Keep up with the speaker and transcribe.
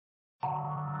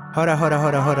Hold up, hold up,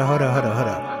 hold up, hold up, hold up, hold up, hold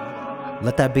up.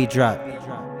 Let that beat drop.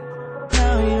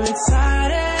 Now you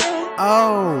excited?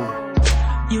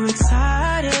 Oh, You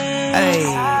excited? hey.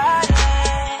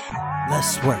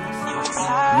 Let's work.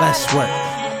 Let's work.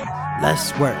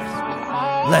 Let's work.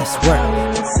 Let's work. You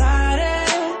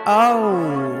excited?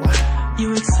 Oh,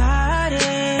 You excited?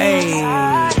 hey.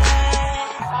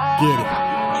 Get it.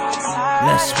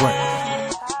 Let's work.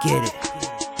 Get it.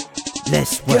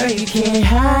 Let's work. Girl, you can't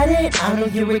hide it, I know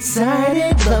you're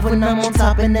excited. Love when I'm on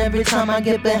top and every time I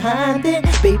get behind it.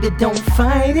 Baby, don't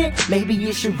fight it, maybe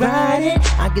you should ride it.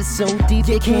 I get so deep,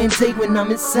 you can't take when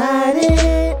I'm inside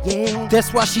it. Yeah,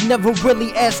 That's why she never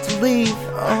really asked to leave.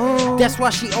 oh, That's why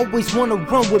she always wanna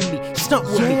run with me, stunt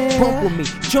with me, Yeah. bump with me,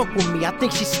 jump with me. I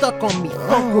think she stuck on me,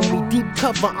 funk with me, deep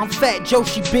cover. I'm Fat Joe,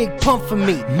 she big pump for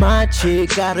me. my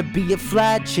chick gotta be a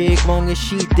fly chick. Long as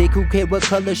she thick, who care what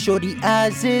color shorty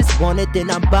eyes is? Want it,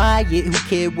 then I buy it, who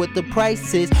care what the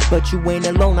price is? But you ain't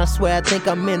alone, I swear I think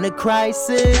I'm in a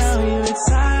crisis. Now you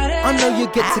excited? I know you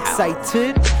get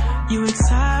excited, You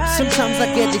excited? sometimes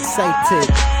I get excited.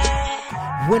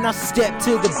 When I step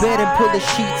to the bed and pull the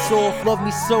sheets off. Love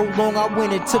me so long, I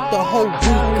went and took the whole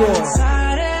week off.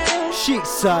 Excited? She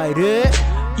excited,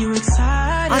 You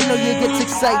excited? I know you get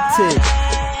excited.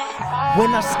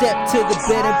 When I step to the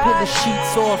bed and pull the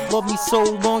sheets off. Love me so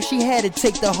long, she had to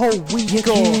take the whole week You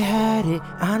can't off. hide it,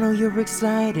 I know you're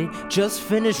excited. Just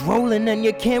finished rolling and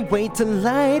you can't wait to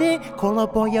light it. Call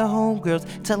up all your homegirls,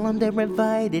 tell them they're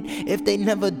invited. If they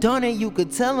never done it, you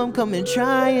could tell them come and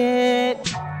try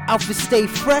it. Outfit stay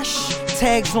fresh,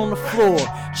 tags on the floor.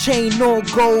 Chain all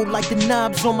gold like the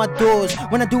knobs on my doors.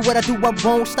 When I do what I do, I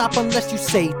won't stop unless you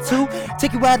say to.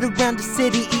 Take you out around the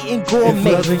city eating If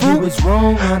gourmet loving food. you is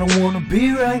wrong, I don't wanna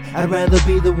be right. I'd rather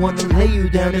be the one to lay you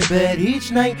down in bed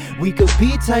each night. We could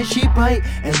be tight, she bite,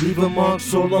 and leave a mark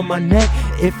all on my neck.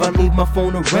 If I leave my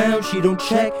phone around, she don't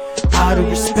check. Out of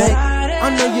respect, I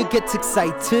know you get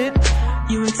excited,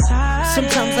 You excited?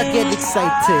 sometimes I get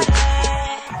excited.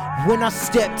 When I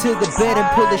step to the bed and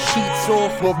pull the sheets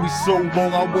off. Love me so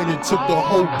long, I went and took the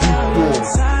whole week off.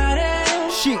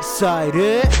 Excited? She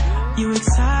excited, You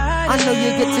excited? I know you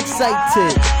get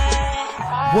excited.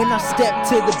 When I step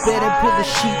to the bed and pull the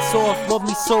sheets off. Love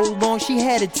me so long, she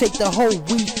had to take the whole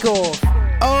week off.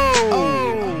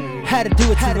 Oh, had to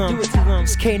do it to them.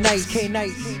 It's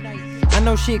KayNice. I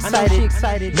know she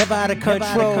excited, never out of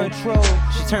control.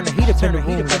 She turned the heat up in the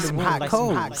room like some hot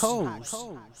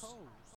coals.